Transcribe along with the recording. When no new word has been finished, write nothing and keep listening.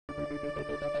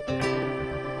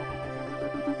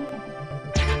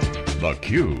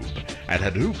theCUBE at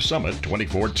Hadoop Summit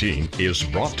 2014 is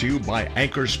brought to you by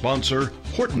anchor sponsor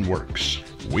Hortonworks.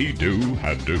 We do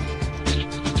Hadoop.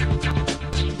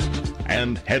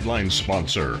 And headline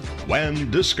sponsor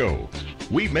WAN-Disco.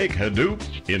 We make Hadoop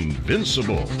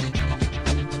invincible.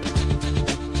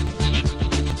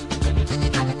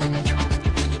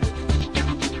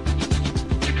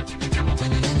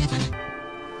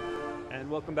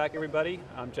 Welcome back, everybody.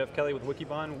 I'm Jeff Kelly with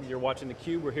Wikibon. You're watching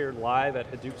theCUBE. We're here live at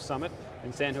Hadoop Summit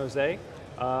in San Jose.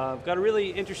 We've got a really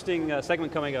interesting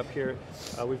segment coming up here.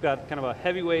 We've got kind of a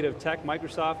heavyweight of tech,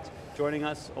 Microsoft, joining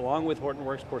us along with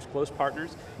Hortonworks, of course, close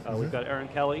partners. We've got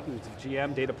Eron Kelly, who's the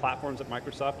GM, Data Platforms at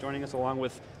Microsoft, joining us along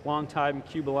with longtime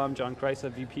CUBE alum, John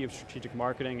Kreisa, VP of Strategic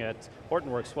Marketing at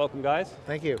Hortonworks. Welcome, guys.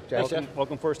 Thank you, Jeff.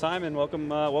 Welcome first time, and welcome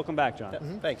back,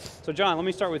 John. Thanks. So John, let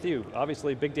me start with you.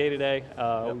 Obviously, big day today.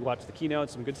 We watched the keynote,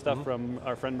 some good stuff from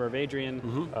our friend Merv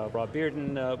Adrian, Rob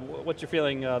Bearden. What's your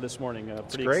feeling this morning?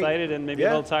 Pretty excited and maybe a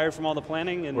little tired from all the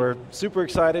planning? And we're super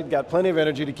excited, got plenty of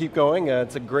energy to keep going.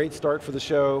 It's a great start for the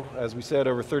show. As we said,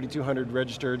 over 3,200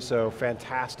 registered, so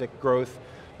fantastic growth.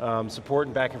 Support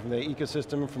and backing from the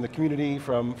ecosystem, from the community,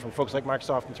 from folks like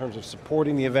Microsoft in terms of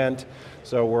supporting the event.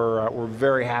 So we're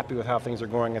very happy with how things are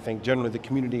going. I think generally the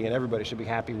community and everybody should be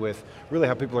happy with really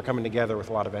how people are coming together with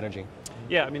a lot of energy.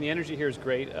 Yeah, I mean the energy here is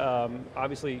great.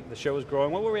 Obviously the show is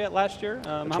growing. What were we at last year?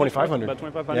 2,500. About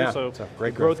 2,500, yeah, so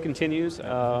great growth continues.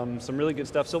 Some really good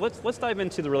stuff. So let's dive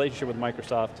into the relationship with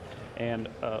Microsoft and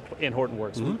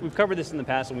Hortonworks. We've covered this in the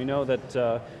past, and we know that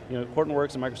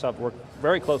Hortonworks and Microsoft work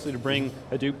very closely to bring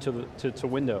Hadoop to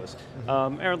Windows.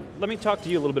 Eron, let me talk to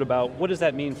you a little bit about what does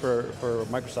that mean for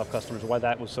Microsoft customers, why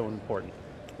that was so important.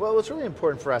 Well, what's really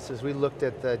important for us is we looked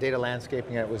at the data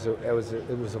landscaping, and it was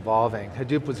evolving.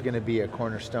 Hadoop was going to be a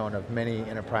cornerstone of many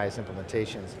enterprise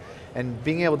implementations. And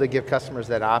being able to give customers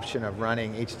that option of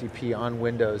running HDP on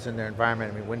Windows in their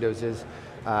environment, I mean Windows is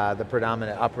the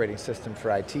predominant operating system for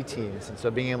IT teams, and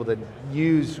so being able to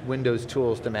use Windows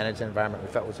tools to manage the environment we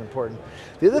felt was important.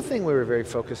 The other thing we were very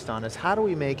focused on is how do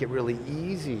we make it really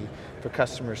easy for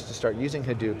customers to start using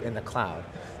Hadoop in the cloud.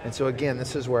 And so again,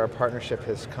 this is where our partnership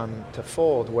has come to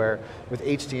fold, where with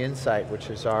HD Insight,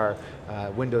 which is our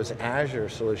Windows Azure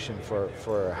solution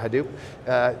for Hadoop,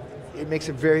 it makes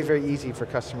it very, very easy for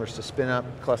customers to spin up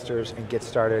clusters and get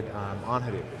started on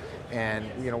Hadoop. And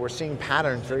we're seeing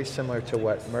patterns very similar to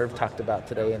what Merv talked about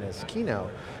today in his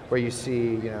keynote, where you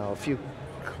see a few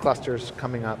clusters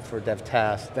coming up for dev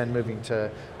test, then moving to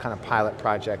kind of pilot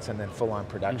projects, and then full-on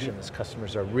production as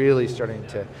customers are really starting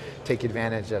to take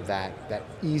advantage of that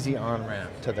easy on-ramp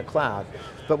to the cloud.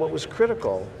 But what was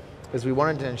critical is we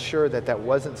wanted to ensure that that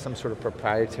wasn't some sort of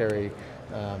proprietary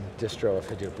distro of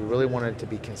Hadoop. We really wanted it to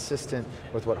be consistent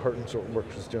with what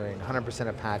Hortonworks was doing, 100%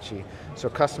 Apache, so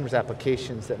customers'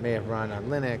 applications that may have run on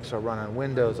Linux or run on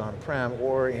Windows on-prem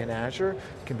or in Azure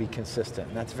can be consistent,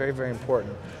 and that's very, very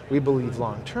important. We believe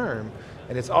long-term,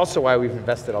 and it's also why we've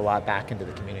invested a lot back into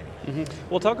the community.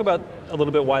 We'll talk about a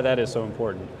little bit why that is so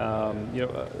important.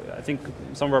 I think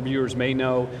some of our viewers may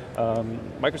know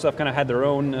Microsoft kind of had their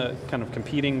own kind of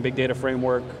competing big data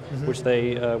framework, which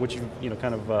they,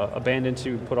 kind of abandoned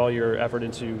to put all your effort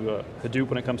into Hadoop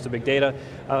when it comes to big data.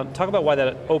 Talk about why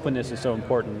that openness is so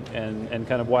important, and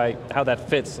kind of how that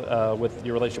fits with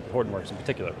your relationship with Hortonworks in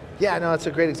particular. Yeah, no, it's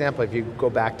a great example if you go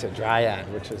back to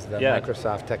Dryad, which is the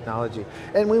Microsoft technology.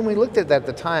 And when we looked at that at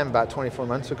the time, about 24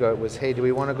 months ago, it was, hey, do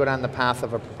we want to go down the path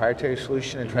of a proprietary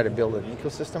solution and try to build an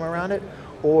ecosystem around it,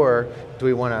 or do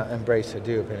we want to embrace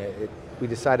Hadoop? And we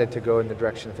decided to go in the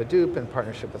direction of Hadoop in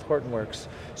partnership with Hortonworks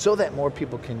so that more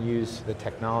people can use the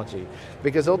technology.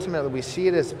 Because ultimately we see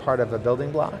it as part of a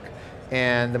building block,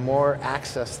 and the more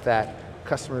access that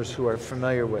customers who are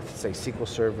familiar with, say, SQL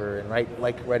Server and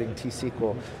like writing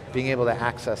T-SQL, being able to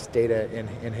access data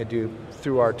in Hadoop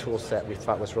through our tool set we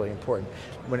thought was really important.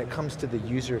 When it comes to the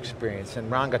user experience, and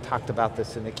Ranga talked about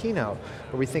this in the keynote,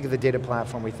 where we think of the data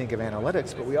platform, we think of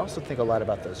analytics, but we also think a lot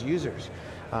about those users.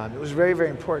 It was very, very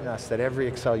important to us that every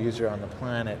Excel user on the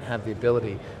planet have the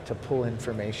ability to pull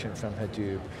information from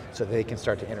Hadoop so that they can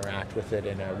start to interact with it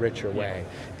in a richer way.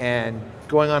 And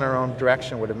going on our own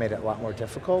direction would have made it a lot more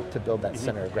difficult to build that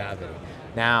center of gravity.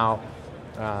 Now,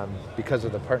 because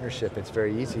of the partnership, it's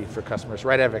very easy for customers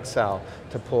right out of Excel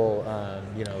to pull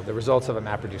the results of a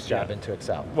MapReduce job into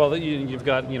Excel. Well, you've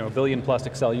got a billion plus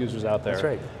Excel users out there.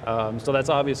 That's right. So that's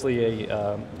obviously it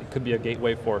could be a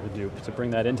gateway for Hadoop to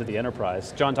bring that into the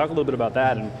enterprise. John, talk a little bit about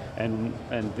that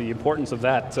and the importance of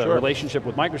that relationship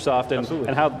with Microsoft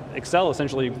and how Excel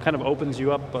essentially kind of opens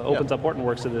you up, opens up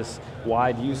Hortonworks to this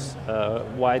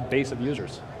wide base of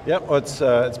users. Yep, well,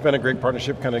 it's been a great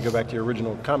partnership, kind of go back to your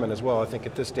original comment as well. I think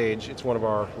at this stage, it's one of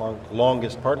our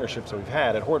longest partnerships that we've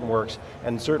had at Hortonworks,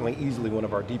 and certainly easily one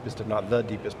of our deepest, if not the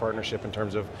deepest partnership in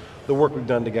terms of the work we've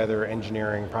done together,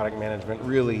 engineering, product management,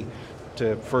 really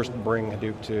to first bring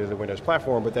Hadoop to the Windows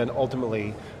platform, but then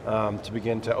ultimately to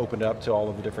begin to open it up to all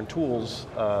of the different tools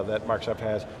that Microsoft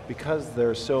has, because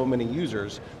there's so many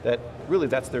users that really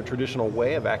that's their traditional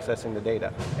way of accessing the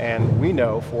data. And we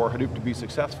know for Hadoop to be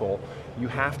successful, you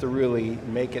have to really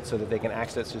make it so that they can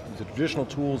access the traditional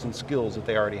tools and skills that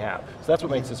they already have. So that's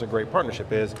what makes this a great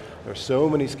partnership, is there's so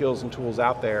many skills and tools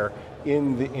out there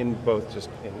in both just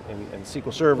in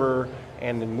SQL Server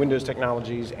and in Windows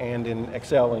technologies and in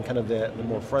Excel and kind of the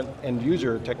more front end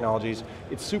user technologies.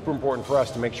 It's super important for us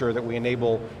to make sure that we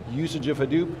enable usage of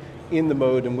Hadoop in the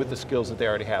mode and with the skills that they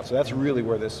already have. So that's really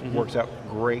where this works out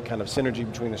great, kind of synergy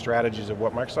between the strategies of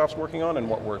what Microsoft's working on and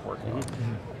what we're working on.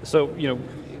 So,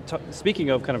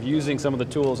 speaking of kind of using some of the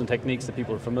tools and techniques that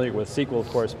people are familiar with, SQL of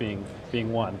course being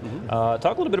one. Talk a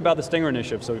little bit about the Stinger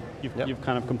initiative. So you've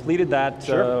kind of completed that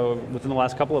within the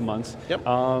last couple of months.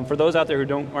 For those out there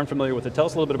who aren't familiar with it, tell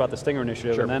us a little bit about the Stinger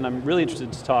initiative, and then I'm really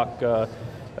interested to talk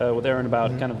with Eron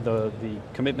about kind of the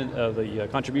commitment, the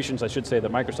contributions, I should say,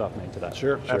 that Microsoft made to that.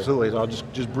 Sure. Absolutely. So I'll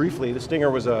just briefly, the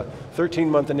Stinger was a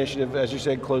 13-month initiative, as you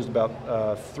said, closed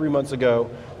about 3 months ago,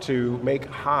 to make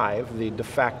Hive, the de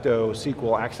facto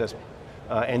SQL access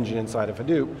engine inside of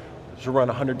Hadoop, to run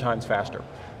 100 times faster.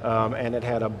 And it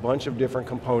had a bunch of different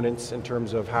components in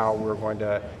terms of how we're going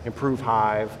to improve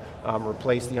Hive,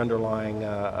 replace the underlying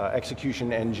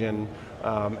execution engine,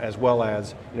 as well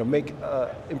as make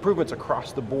improvements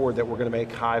across the board that we're going to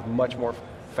make Hive much more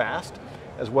fast,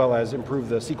 as well as improve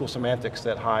the SQL semantics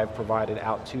that Hive provided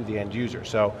out to the end user.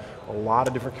 So a lot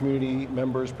of different community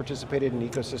members participated, and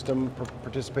ecosystem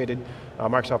participated.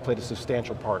 Microsoft played a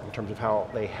substantial part in terms of how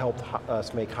they helped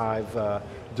us make Hive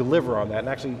deliver on that. And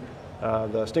actually,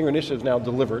 the Stinger initiative is now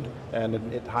delivered, and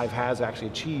Hive has actually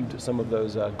achieved some of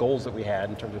those goals that we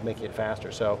had in terms of making it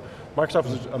faster. So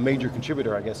Microsoft is a major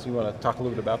contributor, I guess. You want to talk a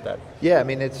little bit about that? Yeah, I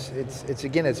mean, it's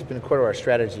been core to our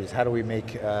strategies. How do we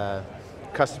make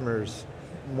customers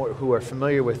who are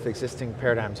familiar with existing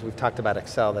paradigms? We've talked about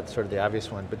Excel, that's sort of the obvious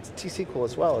one, but T-SQL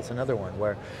as well is another one,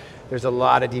 where there's a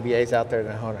lot of DBAs out there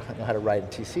that know how to write in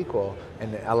T-SQL,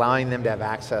 and allowing them to have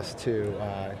access to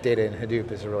data in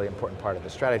Hadoop is a really important part of the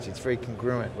strategy. It's very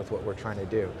congruent with what we're trying to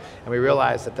do. And we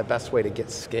realized that the best way to get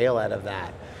scale out of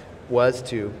that was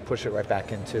to push it right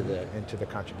back into the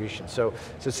contribution. So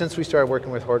since we started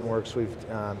working with Hortonworks, we've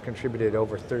contributed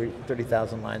over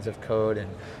 30,000 lines of code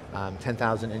and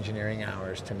 10,000 engineering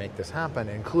hours to make this happen,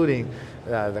 including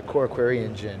the core query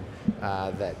engine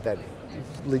that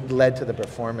led to the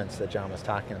performance that John was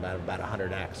talking about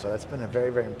 100x. So that's been a very,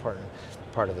 very important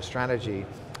part of the strategy.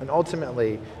 And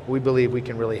ultimately, we believe we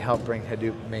can really help bring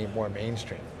Hadoop more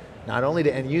mainstream. Not only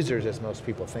to end users, as most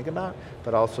people think about,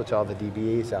 but also to all the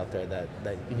DBAs out there that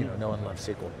know and love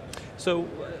SQL. So,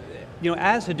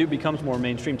 as Hadoop becomes more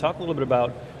mainstream, talk a little bit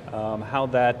about how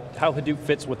Hadoop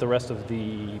fits with the rest of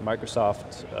the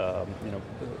Microsoft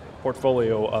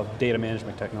portfolio of data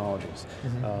management technologies.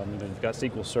 You've got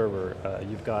SQL Server,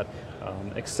 you've got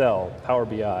Excel, Power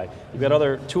BI, you've got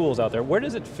other tools out there. Where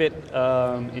does it fit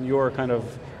in your kind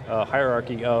of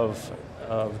hierarchy of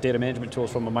data management tools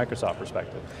from a Microsoft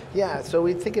perspective? Yeah, so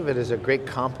we think of it as a great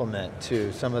complement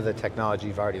to some of the technology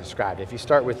you've already described. If you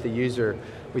start with the user,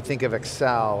 we think of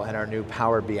Excel and our new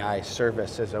Power BI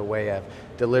service as a way of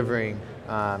delivering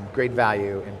great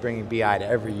value and bringing BI to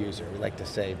every user. We like to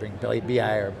say, bring BI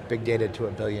or big data to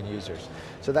 1 billion users.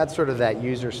 So that's sort of that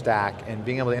user stack, and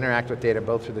being able to interact with data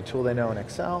both through the tool they know in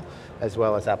Excel, as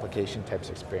well as application types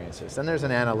experiences. Then there's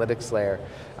an analytics layer,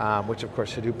 which of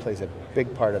course Hadoop plays a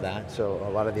big part of that, so a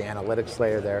lot of the analytics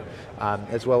layer there,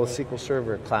 as well as SQL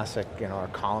Server, classic, our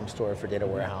column store for data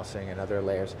warehousing and other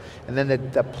layers. And then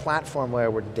the platform layer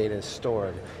where the data is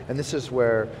stored. And this is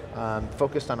where,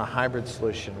 focused on a hybrid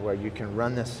solution where you can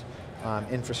run this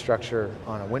infrastructure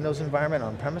on a Windows environment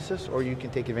on premises, or you can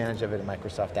take advantage of it in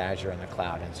Microsoft Azure on the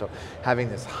cloud. And so having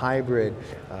this hybrid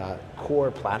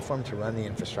core platform to run the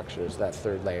infrastructure is that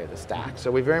third layer of the stack. So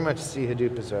we very much see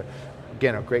Hadoop as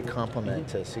again, a great complement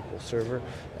to SQL Server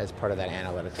as part of that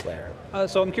analytics layer.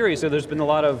 So I'm curious, so there's been a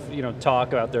lot of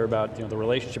talk out there about the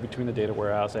relationship between the data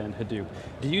warehouse and Hadoop.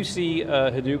 Do you see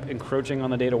Hadoop encroaching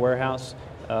on the data warehouse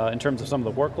in terms of some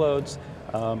of the workloads?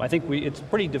 I think it's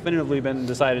pretty definitively been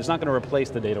decided it's not going to replace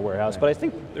the data warehouse, but I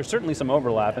think there's certainly some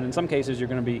overlap, and in some cases you're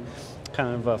going to be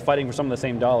kind of fighting for some of the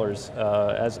same dollars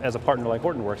as a partner like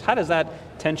Hortonworks. How does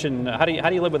that tension, how do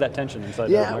you live with that tension inside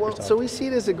Microsoft? Well, so we see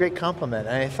it as a great compliment.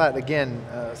 And I thought, again,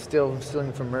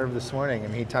 stealing from Merv this morning, I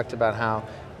mean, he talked about how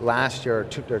last year, or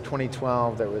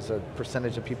 2012, there was a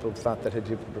percentage of people who thought that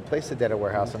Hadoop would replace the data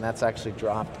warehouse, and that's actually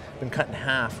dropped, been cut in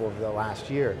half over the last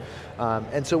year.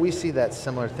 And so we see that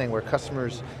similar thing where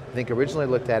customers, I think, originally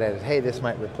looked at it as, hey, this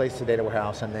might replace the data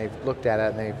warehouse, and they've looked at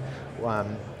it and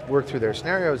they've worked through their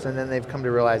scenarios, and then they've come to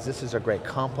realize this is a great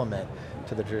complement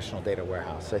to the traditional data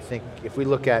warehouse. I think if we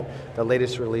look at the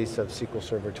latest release of SQL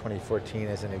Server 2014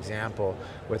 as an example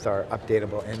with our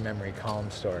updatable in-memory column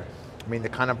store, I mean, the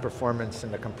kind of performance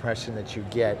and the compression that you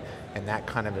get in that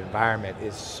kind of environment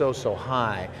is so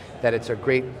high that it's a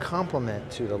great complement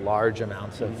to the large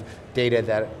amounts of data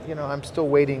that, I'm still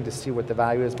waiting to see what the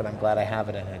value is, but I'm glad I have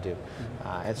it in Hadoop.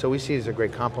 And so we see it as a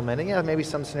great complement. And yeah, maybe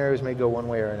some scenarios may go one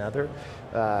way or another,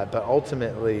 but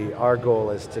ultimately our goal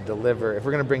is to deliver, if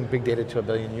we're going to bring big data to 1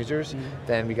 billion users,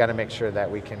 then we got to make sure that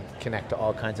we can connect to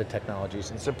all kinds of technologies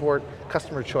and support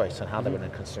customer choice on how they're going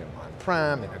to consume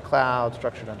on-prem, in the cloud,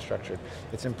 structured, unstructured.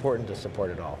 It's important to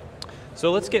support it all.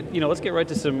 So let's get right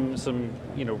to some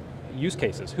use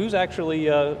cases. Who's actually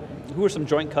who are some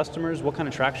joint customers? What kind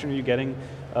of traction are you getting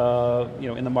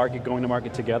in the market, going to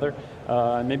market together?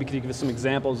 And maybe could you give us some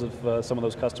examples of some of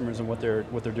those customers and what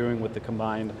they're doing with the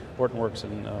combined Hortonworks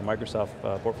and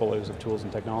Microsoft portfolios of tools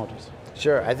and technologies?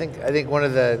 Sure. I think one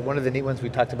of the neat ones we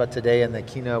talked about today in the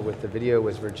keynote with the video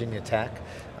was Virginia Tech.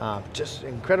 Just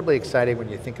incredibly exciting when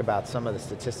you think about some of the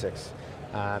statistics.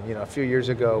 A few years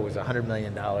ago it was $100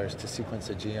 million to sequence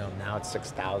a genome. Now it's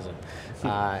 6,000,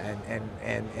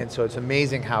 and so it's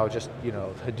amazing how just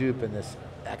Hadoop and this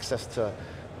access to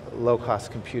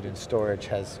low-cost compute and storage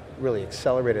has really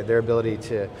accelerated their ability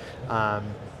to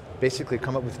basically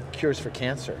come up with cures for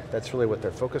cancer. That's really what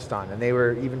they're focused on. And they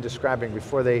were even describing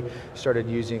before they started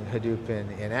using Hadoop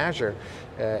in Azure,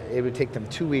 it would take them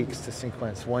 2 weeks to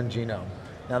sequence one genome.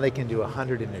 Now they can do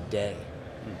 100 in a day.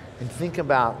 And think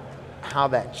about how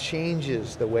that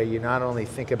changes the way you not only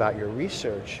think about your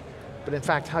research, but in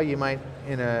fact how you might,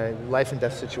 in a life and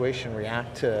death situation,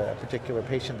 react to a particular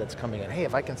patient that's coming in. Hey,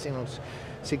 if I can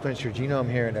sequence your genome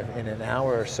here in an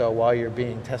hour or so while you're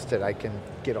being tested, I can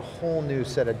get a whole new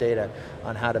set of data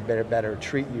on how to better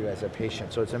treat you as a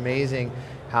patient. So it's amazing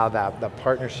how the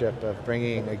partnership of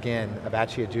bringing, again,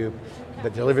 Apache Hadoop,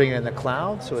 but delivering it in the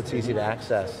cloud so it's easy to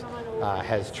access,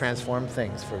 has transformed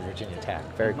things for Virginia Tech.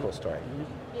 Very cool story.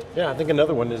 Yeah, I think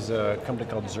another one is a company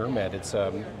called Zermed. It's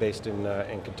based in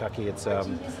Kentucky.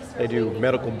 They do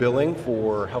medical billing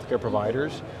for healthcare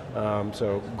providers.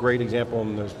 So great example,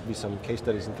 and there'll be some case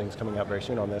studies and things coming out very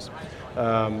soon on this.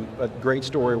 A great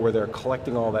story where they're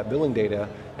collecting all that billing data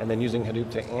and then using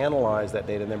Hadoop to analyze that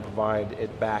data and then provide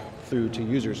it back through to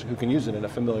users who can use it in a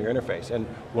familiar interface. And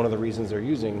one of the reasons they're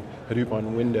using Hadoop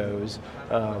on Windows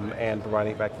and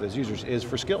providing it back to those users is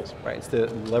for skills, right? It's to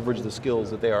leverage the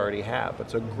skills that they already have.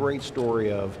 It's a great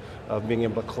story of being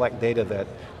able to collect data that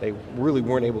they really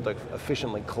weren't able to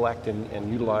efficiently collect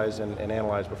and utilize and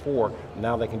analyze before.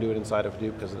 Now they can do it inside of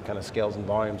Hadoop because of the kind of scales and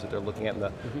volumes that they're looking at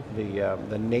and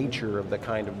the nature of the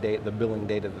kind of data, the billing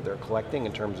data that they're collecting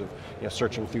in terms of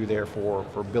searching through there for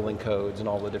billing codes and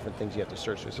all the different things you have to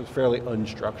search through. So it's fairly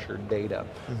unstructured data.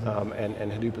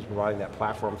 And Hadoop is providing that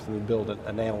platform for them to build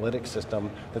an analytics system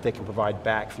that they can provide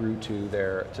back through to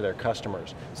their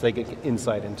customers. So they get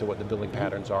insight into what the billing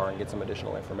patterns are and get some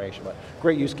additional information. But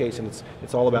great use case, and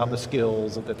it's all about the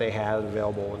skills that they had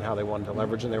available and how they wanted to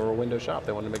leverage, and they were a Windows shop.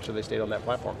 They wanted to make sure they stayed on that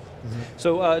platform.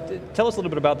 So tell us a little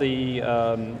bit about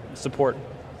the support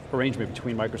arrangement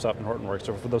between Microsoft and Hortonworks.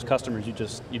 So for those customers you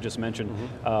just mentioned,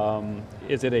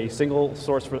 is it a single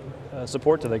source for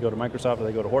support? Do they go to Microsoft? Do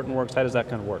they go to Hortonworks? How does that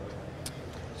kind of work?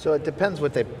 So it depends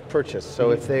what they purchase. So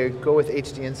if they go with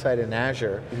HD Insight in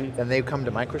Azure, then they come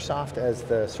to Microsoft as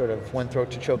the sort of one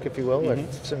throat to choke, if you will,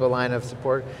 a single line of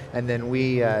support, and then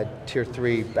we tier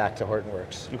 3 back to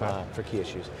Hortonworks for key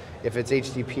issues. If it's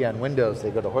HTTP on Windows,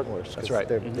 they go to Hortonworks. That's right.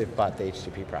 They've bought the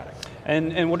HTTP product.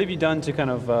 And what have you done to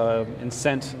kind of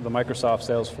incent the Microsoft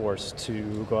sales force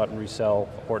to go out and resell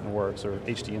Hortonworks or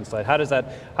HD Insight?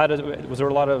 Was there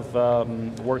a lot of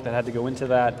work that had to go into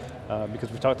that?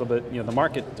 Because we talked a little bit, the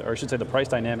market, or I should say the price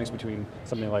dynamics between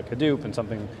something like Hadoop and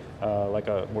something like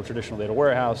a more traditional data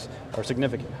warehouse are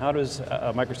significant. How does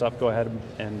Microsoft go ahead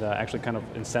and actually kind of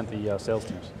incent the sales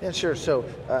teams? Yeah, sure. So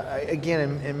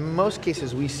again, in most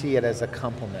cases we see it as a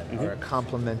complement or a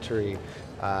complementary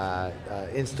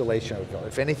installation.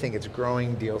 If anything, it's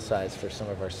growing deal size for some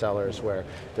of our sellers where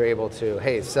they're able to,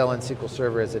 hey, sell in SQL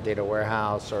Server as a data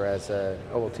warehouse or as a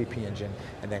OLTP engine,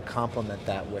 and then complement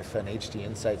that with an HD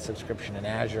Insight subscription in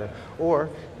Azure. Or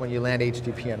when you land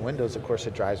HDP on Windows, of course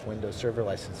it drives Windows Server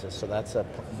licenses, so that's a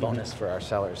bonus for our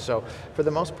sellers. So for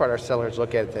the most part, our sellers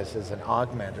look at this as an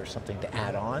augment or something to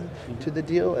add on to the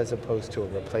deal as opposed to a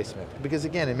replacement. Because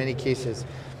again, in many cases,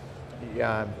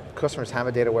 customers have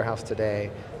a data warehouse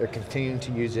today, they're continuing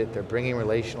to use it, they're bringing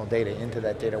relational data into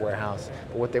that data warehouse,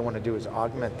 but what they want to do is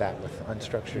augment that with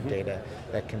unstructured data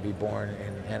that can be born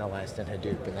and analyzed in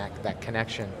Hadoop, and that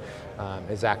connection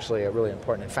is actually really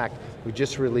important. In fact, we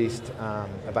just released,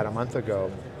 about a month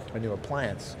ago, a new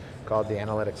appliance called the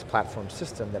Analytics Platform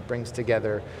System that brings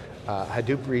together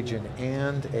Hadoop region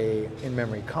and a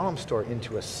in-memory column store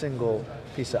into a single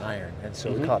piece of iron. And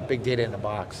so we call it big data in a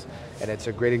box. And it's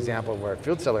a great example where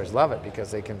field sellers love it because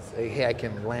they can say, hey, I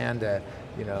can land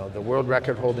the world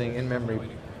record holding in-memory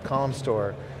column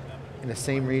store in the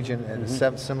same region and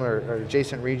similar or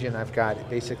adjacent region. I've got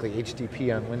basically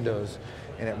HTTP on Windows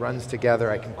and it runs together.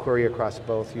 I can query across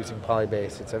both using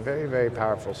Polybase. It's a very, very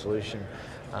powerful solution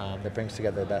that brings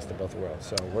together the best of both worlds.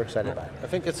 So we're excited about it. I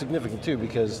think that's significant too,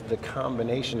 because the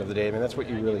combination of the data, I mean, that's what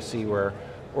you really see where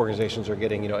organizations are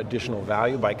getting additional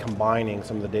value by combining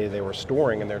some of the data they were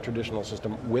storing in their traditional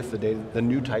system with the data, the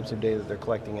new types of data that they're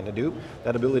collecting in Hadoop.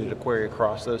 That ability to query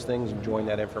across those things and join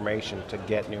that information to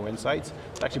get new insights,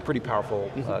 it's actually pretty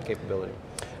powerful capability.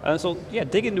 So yeah,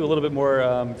 dig into a little bit more.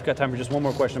 We've got time for just one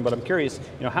more question, but I'm curious,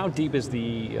 how deep is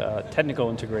the technical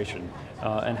integration,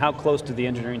 and how close do the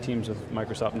engineering teams of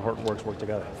Microsoft and Hortonworks work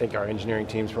together? I think our engineering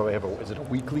teams probably have is it a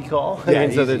weekly call? Yeah,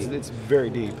 so it's very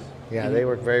deep. Yeah, they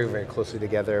work very, very closely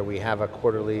together. We have a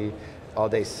quarterly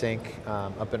all-day sync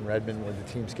up in Redmond where the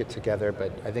teams get together,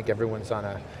 but I think everyone's on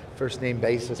a first name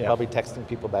basis, probably texting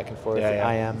people back and forth.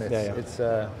 I am. It's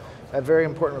a very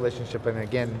important relationship, and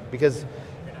again, because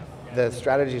the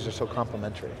strategies are so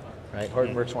complementary, right?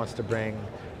 Hortonworks wants to bring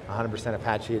 100%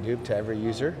 Apache Hadoop to every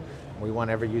user. We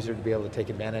want every user to be able to take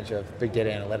advantage of big data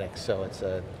analytics, so it's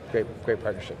a great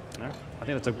partnership. All right. I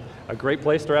think that's a great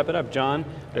place to wrap it up. John,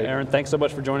 Eron, thanks so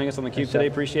much for joining us on theCUBE today,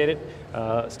 appreciate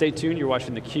it. Stay tuned, you're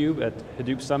watching theCUBE at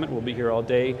Hadoop Summit. We'll be here all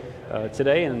day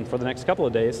today and for the next couple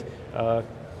of days.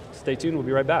 Stay tuned, we'll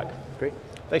be right back. Great.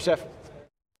 Thanks, Jeff.